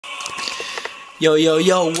Yo, yo,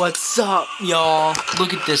 yo, what's up, y'all?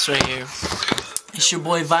 Look at this right here. It's your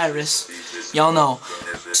boy Virus. Y'all know.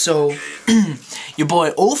 So, your boy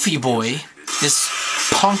Ofee boy, this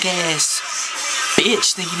punk ass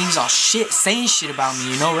bitch thinking he's all shit, saying shit about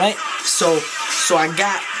me, you know, right? So I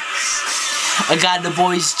got the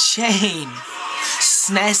boy's chain.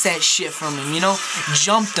 Snatched that shit from him, you know?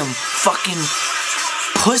 Jumped him. Fucking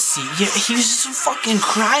pussy. Yeah, he was just fucking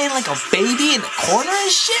crying like a baby in the corner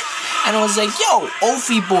and shit. And I was like, yo,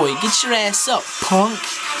 Ofee boy, get your ass up, punk.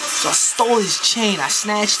 So I stole his chain. I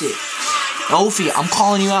snatched it. Ofee, I'm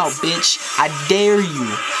calling you out, bitch. I dare you.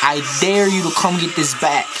 I dare you to come get this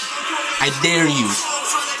back. I dare you.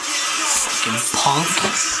 Fucking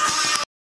punk.